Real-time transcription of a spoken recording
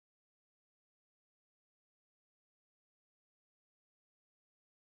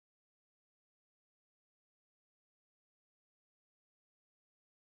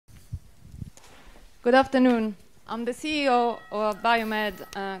Good afternoon. I'm the CEO of a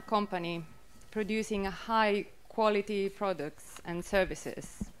biomed company producing high quality products and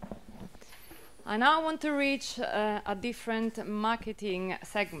services. I now want to reach a different marketing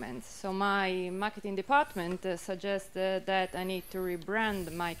segment. So my marketing department suggested that I need to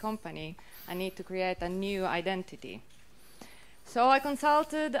rebrand my company. I need to create a new identity. So I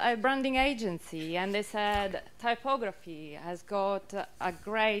consulted a branding agency, and they said typography has got a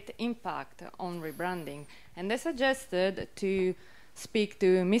great impact on rebranding. And they suggested to speak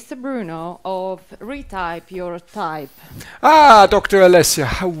to Mr. Bruno of Retype Your Type. Ah, Dr. Alessia,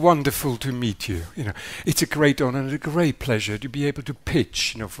 how wonderful to meet you. It's a great honor and a great pleasure to be able to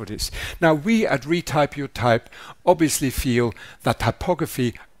pitch, for this. Now, we at Retype Your Type obviously feel that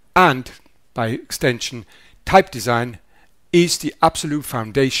typography and, by extension, type design is the absolute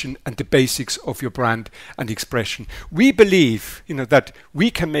foundation and the basics of your brand and expression. We believe, that we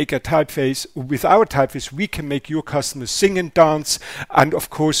can make a typeface. With our typeface, we can make your customers sing and dance, and of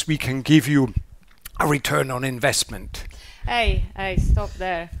course, we can give you a return on investment. Hey, stop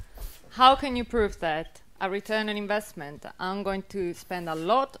there. How can you prove that? A return on investment. I'm going to spend a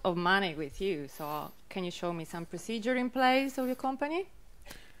lot of money with you, so can you show me some procedure in place of your company?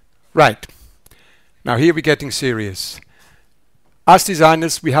 Right. Now here we're getting serious. As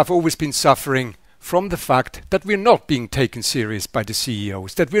designers, we have always been suffering from the fact that we're not being taken serious by the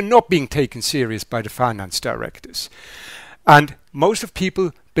CEOs, that we're not being taken serious by the finance directors. And most of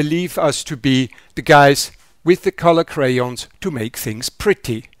people believe us to be the guys with the color crayons to make things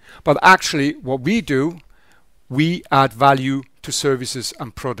pretty. But actually, what we do, we add value to services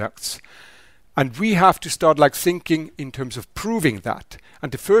and products. And we have to start thinking in terms of proving that.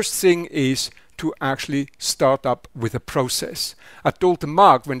 And the first thing is to actually start up with a process. At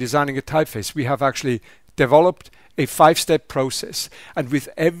Maag, when designing a typeface, we have actually developed a 5-step process. And with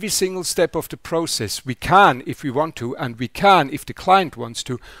every single step of the process, we can, if we want to, and we can, if the client wants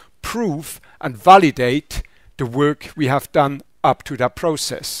to, prove and validate the work we have done up to that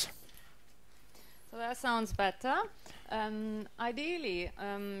process. So that sounds better. Ideally,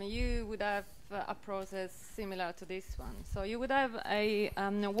 you would have a process similar to this one. So you would have a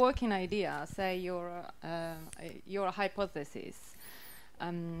working idea, say your hypothesis.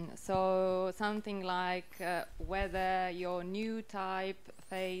 So something like whether your new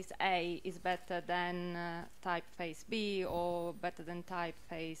typeface A is better than typeface B or better than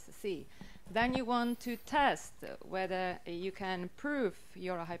typeface C. Then you want to test whether you can prove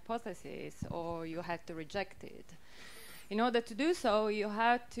your hypothesis or you have to reject it. In order to do so, you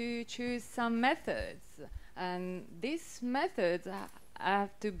have to choose some methods, and these methods have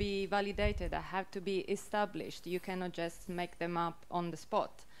to be validated, have to be established. You cannot just make them up on the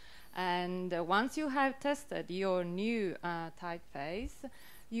spot. And once you have tested your new typeface,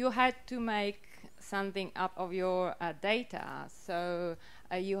 you had to make something up of your data. So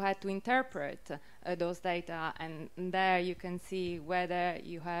you had to interpret those data, and there you can see whether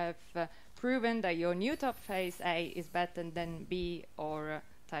you have proven that your new typeface A is better than B or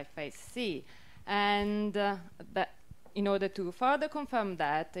typeface C. And that in order to further confirm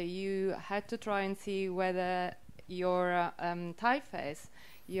that, you had to try and see whether your typeface,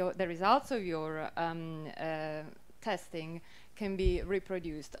 the results of your testing can be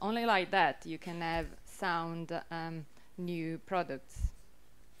reproduced. Only like that you can have sound new products.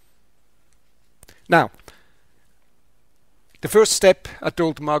 Now, the first step at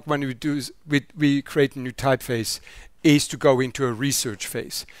Maag when we create a new typeface is to go into a research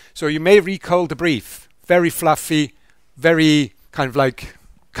phase. So you may recall the brief, very fluffy, very kind of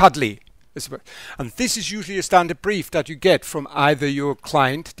cuddly. And this is usually a standard brief that you get from either your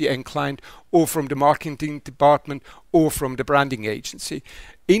client, the end client, or from the marketing department, or from the branding agency.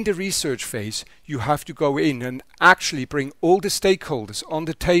 In the research phase, you have to go in and actually bring all the stakeholders on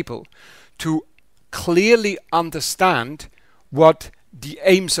the table to clearly understand what the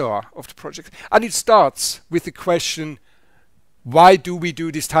aims are of the project. And it starts with the question, why do we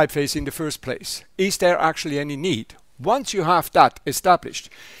do this typeface in the first place? Is there actually any need? Once you have that established,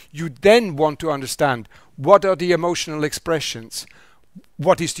 you then want to understand what are the emotional expressions,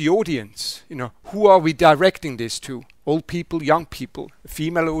 what is the audience, who are we directing this to? Old people, young people, a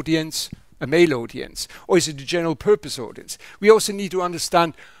female audience, a male audience, or is it a general purpose audience? We also need to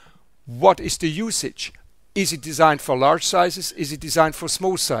understand what is the usage. Is it designed for large sizes? Is it designed for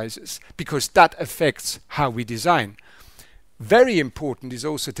small sizes? Because that affects how we design. Very important is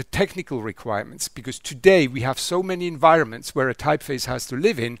also the technical requirements, because today we have so many environments where a typeface has to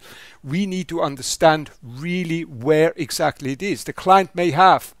live in. We need to understand really where exactly it is. The client may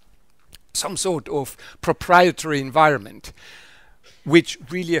have some sort of proprietary environment. which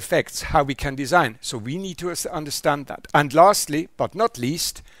really affects how we can design. So we need to understand that. And lastly, but not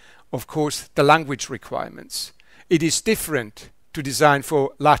least, of course, the language requirements. It is different to design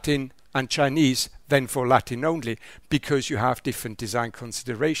for Latin and Chinese than for Latin only, because you have different design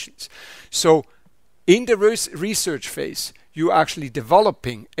considerations. So in the research phase, you're actually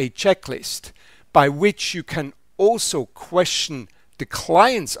developing a checklist by which you can also question the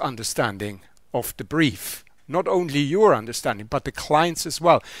client's understanding of the brief. Not only your understanding, but the client's as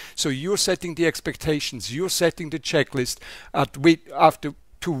well. So you're setting the expectations, you're setting the checklist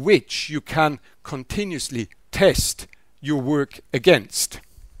to which you can continuously test your work against.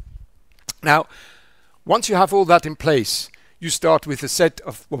 Now, once you have all that in place, you start with a set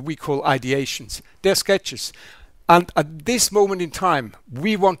of what we call ideations. They're sketches. And at this moment in time,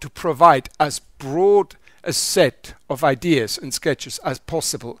 we want to provide as broad a set of ideas and sketches as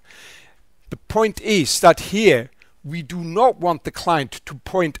possible. The point is that here, we do not want the client to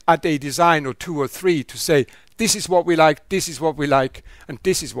point at a design or two or three to say, this is what we like, this is what we like, and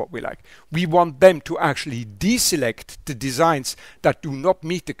this is what we like. We want them to actually deselect the designs that do not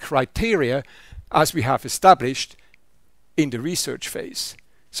meet the criteria as we have established in the research phase.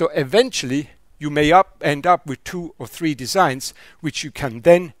 So eventually, you may end up with 2 or 3 designs, which you can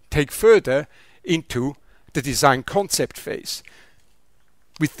then take further into the design concept phase.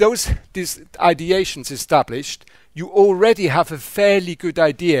 With these ideations established, you already have a fairly good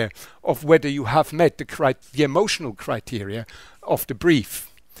idea of whether you have met the emotional criteria of the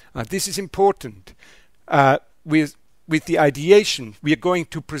brief. This is important. With the ideation, we are going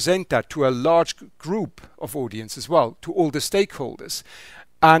to present that to a large group of audience as well, to all the stakeholders.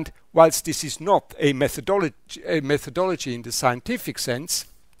 And whilst this is not a methodology in the scientific sense,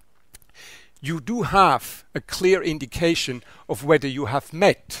 you do have a clear indication of whether you have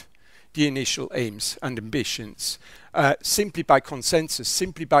met the initial aims and ambitions simply by consensus,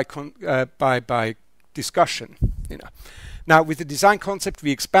 simply by discussion. Now, with the design concept,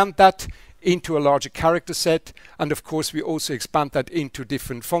 we expand that into a larger character set, and of course we also expand that into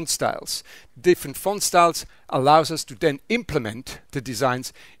different font styles. Different font styles allows us to then implement the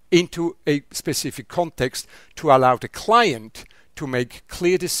designs into a specific context to allow the client to make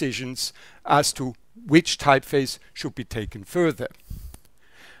clear decisions as to which typeface should be taken further.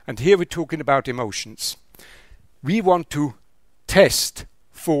 And here we're talking about emotions. We want to test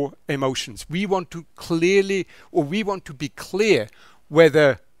for emotions. We want to be clear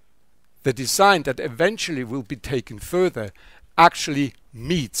whether the design that eventually will be taken further actually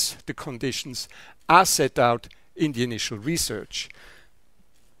meets the conditions as set out in the initial research.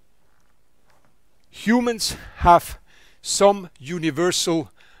 Humans have some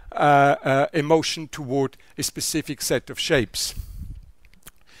universal emotion toward a specific set of shapes.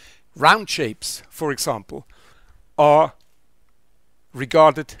 Round shapes, for example, are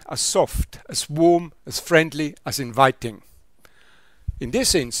regarded as soft, as warm, as friendly, as inviting. In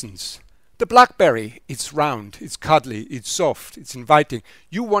this instance, the BlackBerry, it's round, it's cuddly, it's soft, it's inviting.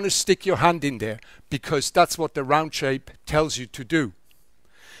 You want to stick your hand in there because that's what the round shape tells you to do.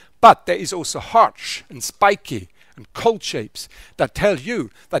 But there is also harsh and spiky and cold shapes that tell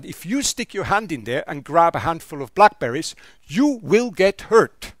you that if you stick your hand in there and grab a handful of blackberries, you will get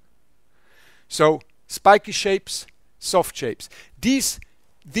hurt. So spiky shapes, soft shapes. These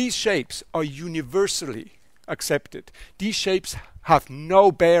shapes are universally accepted. These shapes have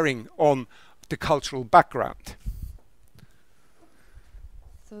no bearing on the cultural background.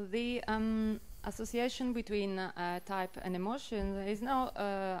 So the association between type and emotion is now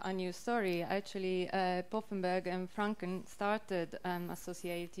a new story. Actually, Poffenberger and Franken started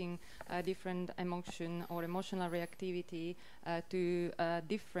associating different emotion or emotional reactivity to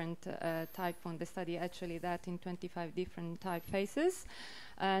different type font. They study actually that in 25 different typefaces.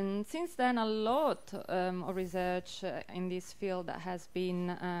 And since then, a lot of research in this field has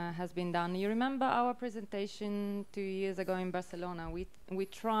been done. You remember our presentation 2 years ago in Barcelona? We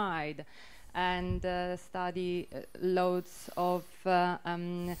tried and study loads of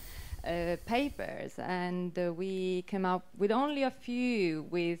papers, and we came up with only a few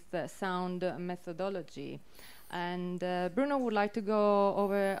with sound methodology. And Bruno would like to go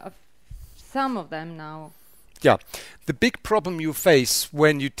over some of them now. Yeah, the big problem you face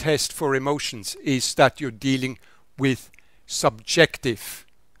when you test for emotions is that you're dealing with subjective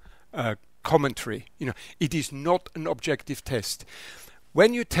commentary. It is not an objective test.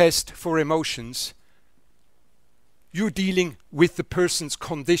 When you test for emotions, you're dealing with the person's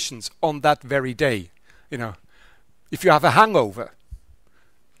conditions on that very day. If you have a hangover,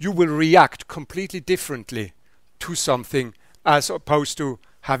 you will react completely differently to something as opposed to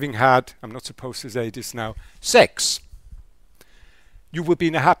having had, I'm not supposed to say this now, sex. you will be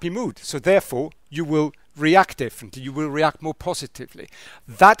in a happy mood. So therefore, you will react differently. You will react more positively.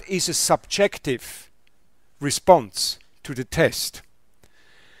 That is a subjective response to the test.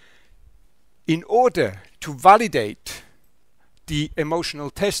 In order to validate the emotional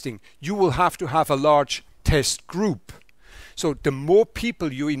testing, you will have to have a large test group. So the more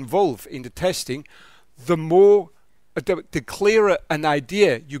people you involve in the testing, the more, the clearer an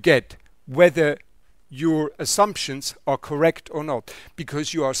idea you get whether your assumptions are correct or not,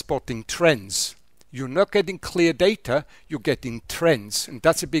 because you are spotting trends. You're not getting clear data, you're getting trends, and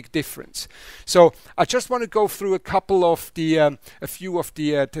that's a big difference. So I just want to go through a couple of the, a few of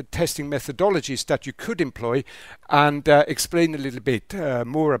the testing methodologies that you could employ and explain a little bit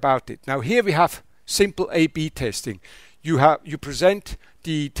more about it. Now here we have simple A/B testing. You present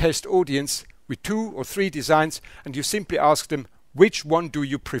the test audience with 2 or 3 designs, and you simply ask them, which one do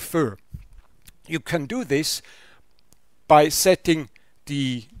you prefer? You can do this by setting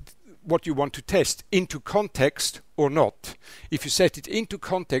what you want to test into context or not. If you set it into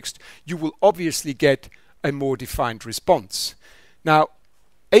context, you will obviously get a more defined response. Now,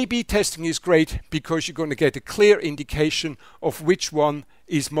 A/B testing is great because you're going to get a clear indication of which one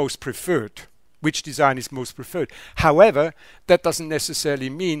is most preferred, which design is most preferred. However, that doesn't necessarily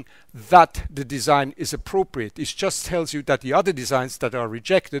mean that the design is appropriate. It just tells you that the other designs that are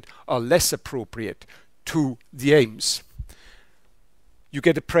rejected are less appropriate to the aims. You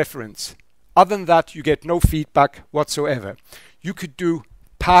get a preference. Other than that, you get no feedback whatsoever. You could do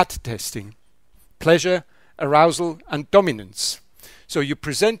PAD testing, pleasure, arousal, and dominance. So you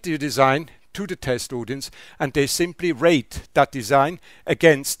present your design to the test audience, and they simply rate that design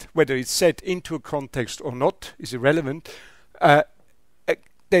against whether it's set into a context or not, is irrelevant.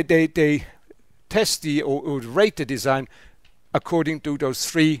 They test or rate the design according to those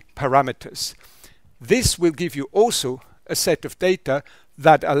 3 parameters. This will give you also a set of data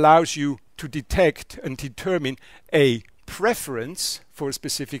that allows you to detect and determine a preference for a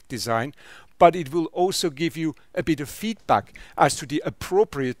specific design, but it will also give you a bit of feedback as to the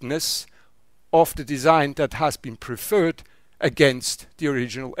appropriateness of the design that has been preferred against the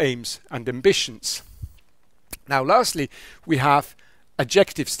original aims and ambitions. Now lastly, we have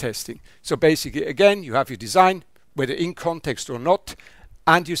adjectives testing. So basically, again, you have your design, whether in context or not,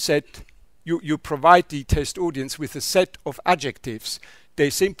 and you provide the test audience with a set of adjectives. They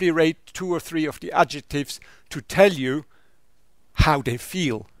simply rate 2 or 3 of the adjectives to tell you how they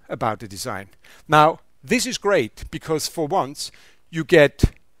feel about the design. Now, this is great because for once you get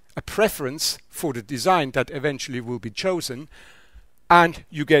a preference for the design that eventually will be chosen, and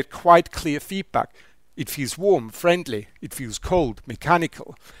you get quite clear feedback. It feels warm, friendly, it feels cold,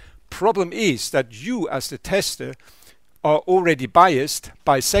 mechanical. Problem is that you as the tester are already biased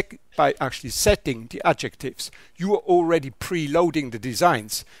by actually setting the adjectives. You are already preloading the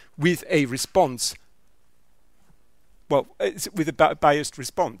designs with a response, well, with a biased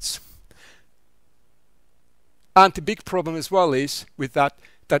response. And the big problem as well is with that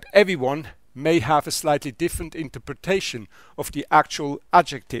everyone may have a slightly different interpretation of the actual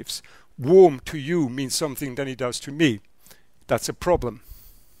adjectives. Warm to you means something than it does to me. That's a problem.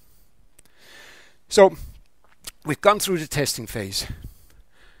 So we've gone through the testing phase.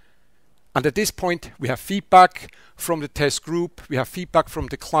 And at this point, we have feedback from the test group, we have feedback from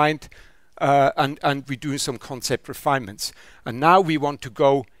the client, and we're doing some concept refinements. And now we want to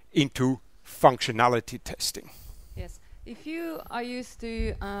go into functionality testing. Yes. If you are used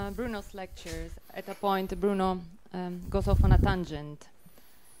to Bruno's lectures, at a point Bruno goes off on a tangent.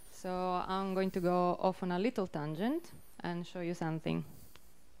 So I'm going to go off on a little tangent and show you something.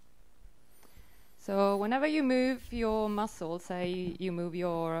 So whenever you move your muscle, say you move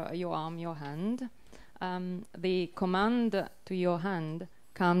your arm, your hand, the command to your hand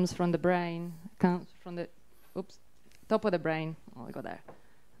comes from the brain, comes from the top of the brain. Oh, I got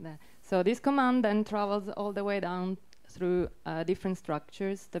there. So this command then travels all the way down through different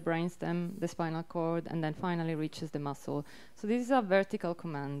structures, the brainstem, the spinal cord, and then finally reaches the muscle. So this is a vertical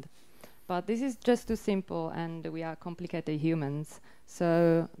command. But this is just too simple, and we are complicated humans.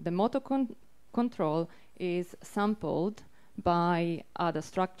 So the motor control is sampled by other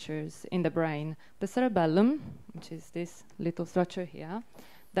structures in the brain. The cerebellum, which is this little structure here,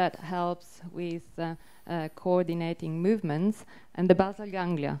 that helps with coordinating movements, and the basal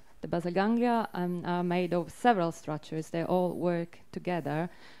ganglia. The basal ganglia are made of several structures. They all work together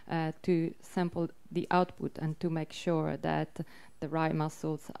to sample the output and to make sure that the right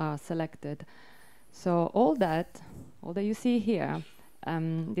muscles are selected. So all that you see here,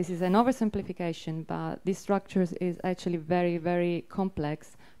 this is an oversimplification, but this structure is actually very, very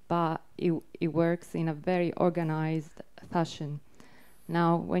complex, but it works in a very organized fashion.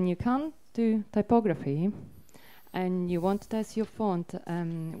 Now, when you come to typography and you want to test your font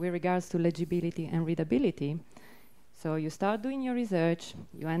with regards to legibility and readability, so you start doing your research,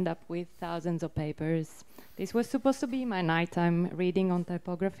 you end up with thousands of papers. This was supposed to be my nighttime reading on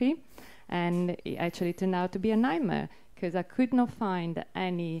typography, and it actually turned out to be a nightmare because I could not find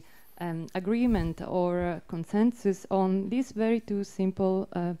any agreement or consensus on these very two simple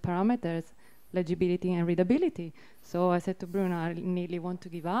parameters, legibility and readability. So I said to Bruno, I nearly want to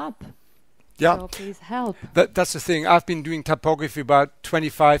give up. Yeah. So please help. That's the thing. I've been doing typography about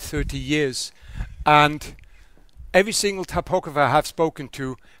 25, 30 years, and every single typographer I have spoken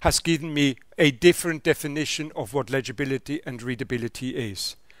to has given me a different definition of what legibility and readability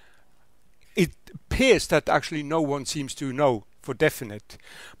is. It appears that actually no one seems to know for definite.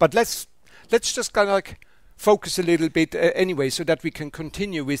 But let's just kind of like focus a little bit anyway, so that we can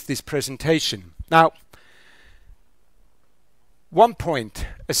continue with this presentation. Now, one point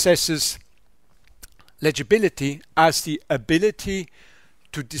assesses legibility as the ability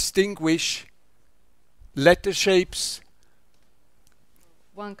to distinguish letter shapes.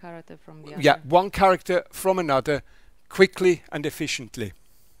 One character from the other. Yeah, one character from another quickly and efficiently.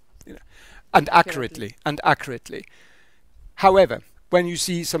 And accurately. However, when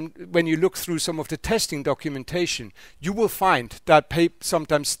you look through some of the testing documentation, you will find that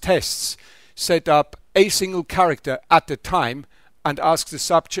sometimes tests set up a single character at a time and ask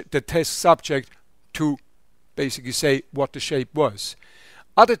the test subject to basically say what the shape was.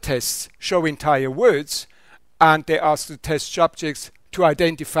 Other tests show entire words, and they ask the test subjects to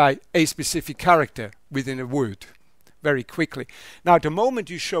identify a specific character within a word very quickly. Now, the moment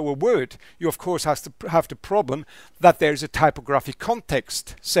you show a word, you of course have the problem that there's a typographic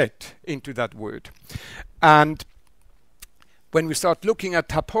context set into that word. And when we start looking at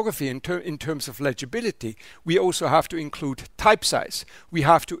typography in terms of legibility, we also have to include type size. We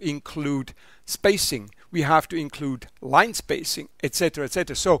have to include spacing. We have to include line spacing, etc.,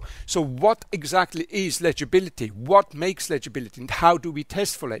 etc. So what exactly is legibility? What makes legibility? And how do we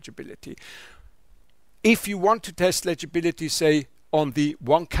test for legibility? If you want to test legibility, say, on the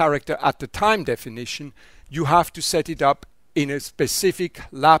one character at a time definition, you have to set it up in a specific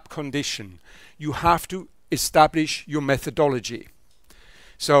lab condition. You have to establish your methodology.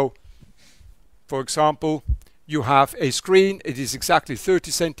 So, for example, you have a screen. It is exactly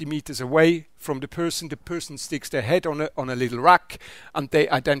 30 centimeters away from the person. The person sticks their head on a little rack, and they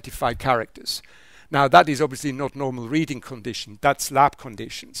identify characters. Now, that is obviously not normal reading condition. That's lab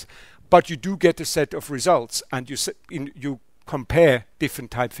conditions. But you do get a set of results, and you compare different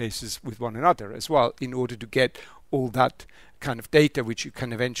typefaces with one another as well in order to get all that kind of data which you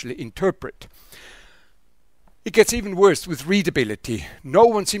can eventually interpret. It gets even worse with readability. No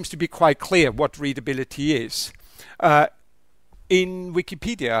one seems to be quite clear what readability is. In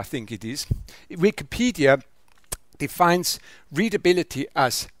Wikipedia, I think it is, Wikipedia defines readability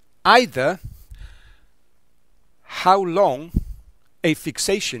as either how long a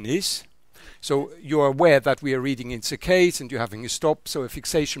fixation is. So you're aware that we are reading in saccades and you're having a stop, so a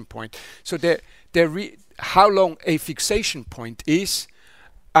fixation point. So how long a fixation point is,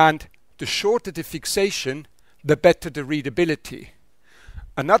 and the shorter the fixation, the better the readability.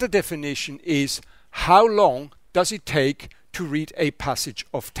 Another definition is how long does it take to read a passage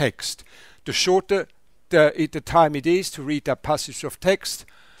of text. The shorter the time it is to read that passage of text,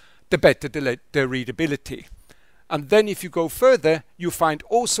 the better the readability. And then if you go further, you find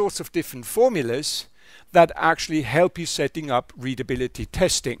all sorts of different formulas that actually help you setting up readability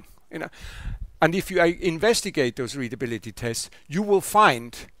testing. And if you investigate those readability tests, you will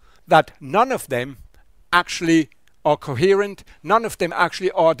find that none of them actually are coherent, none of them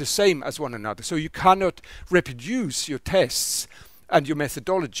actually are the same as one another. So you cannot reproduce your tests and your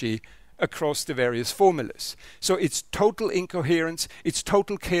methodology across the various formulas. So it's total incoherence, it's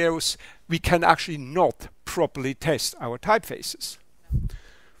total chaos. We can actually not properly test our typefaces.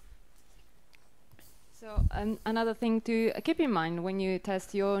 So another thing to keep in mind when you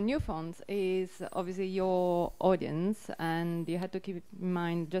test your new fonts is obviously your audience, and you have to keep in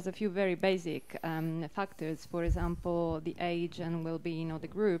mind just a few very basic factors. For example, the age and well-being of the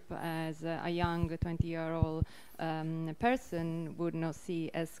group, as a young 20-year-old person would not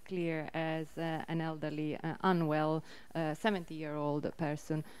see as clear as an elderly, unwell 70-year-old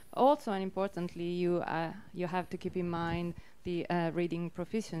person. Also, and importantly, you have to keep in mind the reading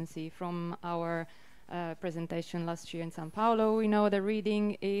proficiency. From our presentation last year in São Paulo, we know that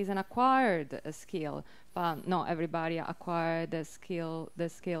reading is an acquired skill, but not everybody acquired the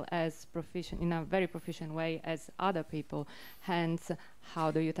skill as proficient in a very proficient way as other people. Hence, how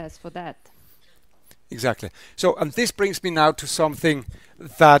do you test for that? Exactly. So, and this brings me now to something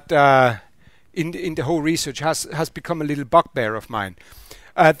that in the whole research has become a little bugbear of mine.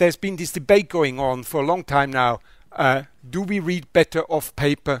 There's been this debate going on for a long time now. Do we read better off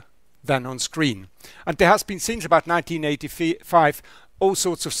paper than on screen? And there has been, since about 1985, all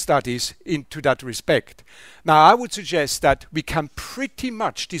sorts of studies into that respect. Now, I would suggest that we can pretty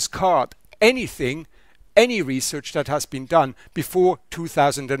much discard anything, any research that has been done before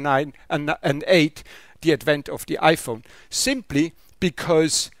 2009 and 8, the advent of the iPhone, simply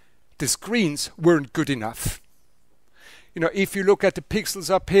because the screens weren't good enough. You know, if you look at the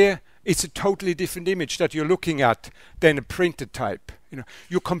pixels up here, it's a totally different image that you're looking at than a printed type. You know,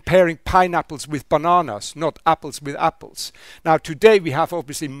 you're comparing pineapples with bananas, not apples with apples. Now, today we have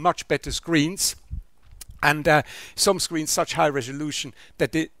obviously much better screens, and some screens such high resolution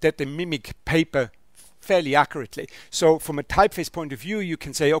that they mimic paper fairly accurately. So from a typeface point of view, you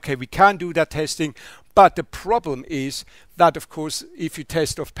can say, okay, we can do that testing, but the problem is that, of course, if you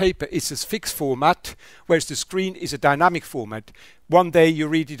test off paper, it's a fixed format, whereas the screen is a dynamic format. One day you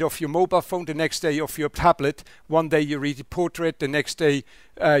read it off your mobile phone, the next day off your tablet. One day you read it portrait, the next day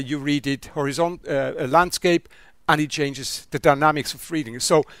you read it horizontal landscape, and it changes the dynamics of reading.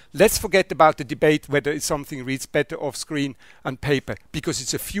 So let's forget about the debate whether it's something reads better off screen and paper, because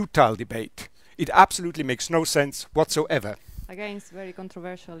it's a futile debate. It absolutely makes no sense whatsoever. Again, it's very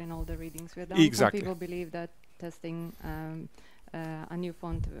controversial in all the readings we've done. Exactly. Some people believe that testing a new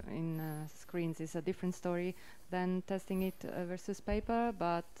font in screens is a different story than testing it versus paper,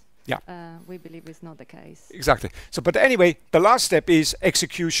 but we believe it's not the case. Exactly. So, but anyway, the last step is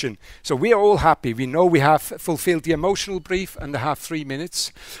execution. So we are all happy. We know we have fulfilled the emotional brief, and I have 3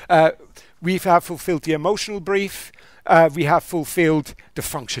 minutes. We have fulfilled the emotional brief. We have fulfilled the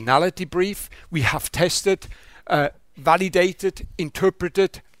functionality brief. We have tested, validated,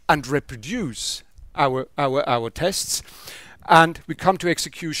 interpreted, and reproduce our tests. And we come to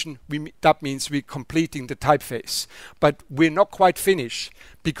execution. That means we're completing the typeface. But we're not quite finished,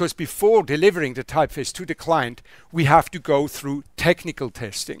 because before delivering the typeface to the client, we have to go through technical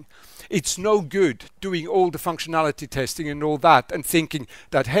testing. It's no good doing all the functionality testing and all that and thinking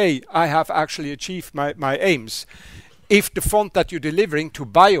that, hey, I have actually achieved my aims. If the font that you're delivering to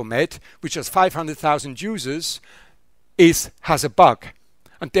Biomed, which has 500,000 users, has a bug,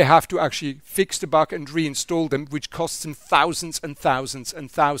 and they have to actually fix the bug and reinstall them, which costs them thousands and thousands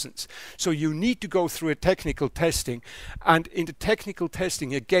and thousands. So you need to go through a technical testing, and in the technical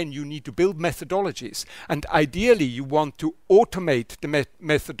testing, again, you need to build methodologies, and ideally you want to automate the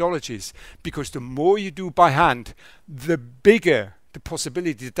methodologies, because the more you do by hand, the bigger the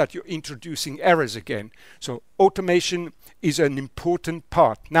possibility that you're introducing errors again. So automation is an important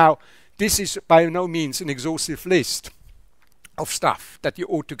part. Now, this is by no means an exhaustive list of stuff that you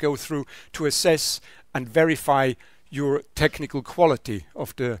ought to go through to assess and verify your technical quality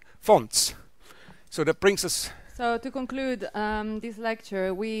of the fonts. So that brings us... So to conclude this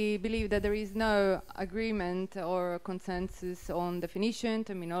lecture, we believe that there is no agreement or consensus on definition,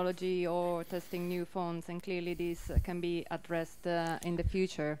 terminology, or testing new fonts, and clearly this can be addressed in the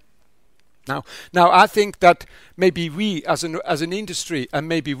future. Now I think that maybe we as an industry, and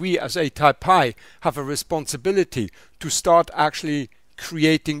maybe we as ATypI, have a responsibility to start actually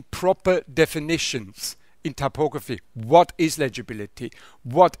creating proper definitions in typography. What is legibility?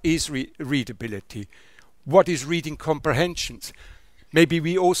 What is readability? What is reading comprehensions? Maybe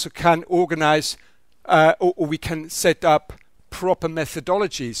we also can organize or we can set up proper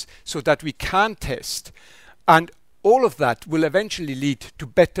methodologies so that we can test. And all of that will eventually lead to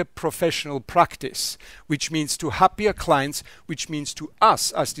better professional practice, which means to happier clients, which means to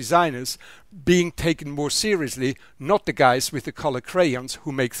us as designers being taken more seriously, not the guys with the color crayons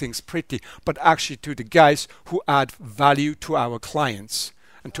who make things pretty, but actually to the guys who add value to our clients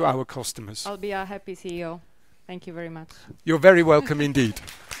and to our customers. I'll be a happy CEO. Thank you very much. You're very welcome indeed.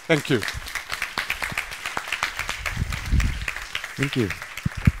 Thank you. Thank you.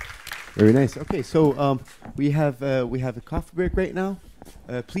 Very nice. Okay, so we have a coffee break right now.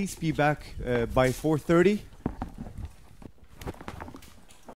 Please be back by 4:30.